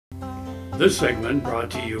This segment brought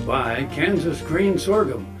to you by Kansas Grain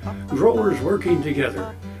Sorghum, growers working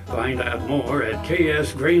together. Find out more at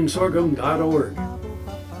ksgrainsorghum.org.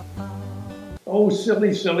 Oh,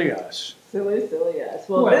 silly, silly us. Silly, silly us.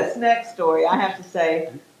 Well, this next story, I have to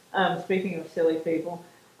say, speaking of silly people,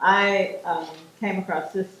 I came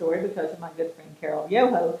across this story because of my good friend Carol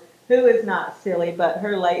Yoho, who is not silly, but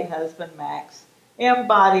her late husband Max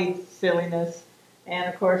embodied silliness.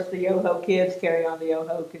 And of course, the Yoho kids carry on the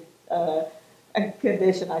Yoho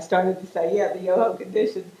condition. I started to say, yeah, the Yoho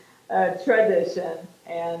condition tradition,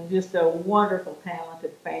 and just a wonderful,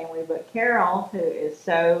 talented family. But Carol, who is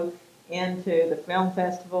so into the film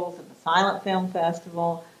festivals and the silent film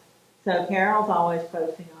festival, so Carol's always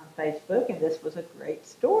posting on Facebook, and this was a great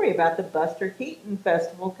story about the Buster Keaton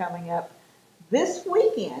Festival coming up this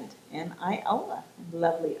weekend in Iola, in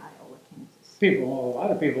lovely Iola, Kansas. A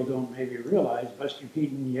lot of people don't maybe realize Buster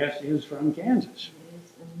Keaton, yes, is from Kansas.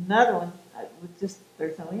 Another one,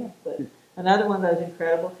 there's no end, but another one of those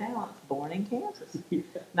incredible talents, born in Kansas. Yeah.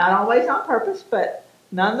 Not always on purpose, but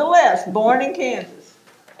nonetheless, born in Kansas.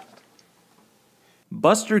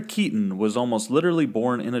 Buster Keaton was almost literally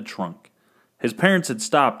born in a trunk. His parents had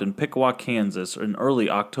stopped in Piqua, Kansas in early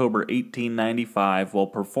October 1895 while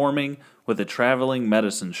performing with a traveling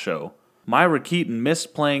medicine show. Myra Keaton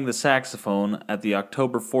missed playing the saxophone at the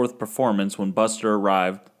October 4th performance when Buster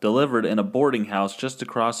arrived, delivered in a boarding house just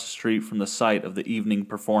across the street from the site of the evening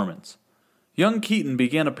performance. Young Keaton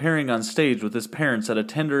began appearing on stage with his parents at a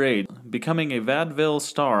tender age, becoming a vaudeville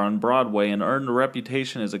star on Broadway, and earned a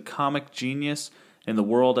reputation as a comic genius in the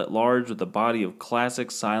world at large with a body of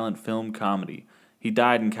classic silent film comedy. He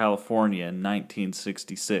died in California in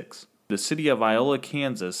 1966. The city of Iola,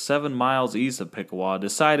 Kansas, 7 miles east of Piqua,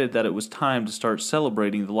 decided that it was time to start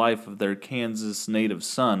celebrating the life of their Kansas native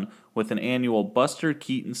son with an annual Buster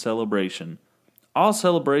Keaton celebration. All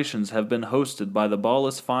celebrations have been hosted by the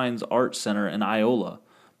Ballas Fines Art Center in Iola.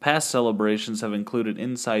 Past celebrations have included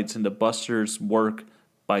insights into Buster's work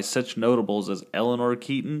by such notables as Eleanor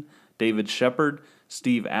Keaton, David Shepard,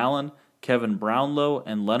 Steve Allen, Kevin Brownlow,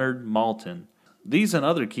 and Leonard Maltin. These and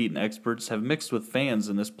other Keaton experts have mixed with fans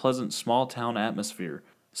in this pleasant small-town atmosphere.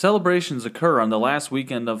 Celebrations occur on the last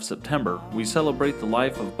weekend of September. We celebrate the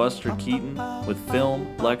life of Buster Keaton with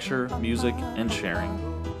film, lecture, music, and sharing.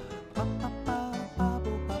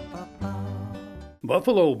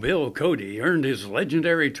 Buffalo Bill Cody earned his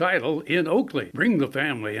legendary title in Oakley. Bring the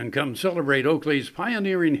family and come celebrate Oakley's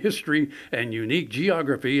pioneering history and unique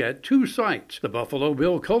geography at 2 sites, the Buffalo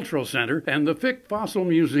Bill Cultural Center and the Fick Fossil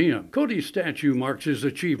Museum. Cody's statue marks his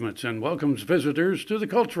achievements and welcomes visitors to the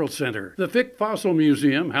Cultural Center. The Fick Fossil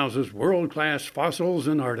Museum houses world-class fossils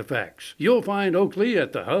and artifacts. You'll find Oakley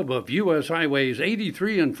at the hub of U.S. Highways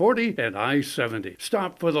 83 and 40 and I-70.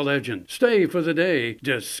 Stop for the legend. Stay for the day.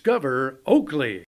 Discover Oakley.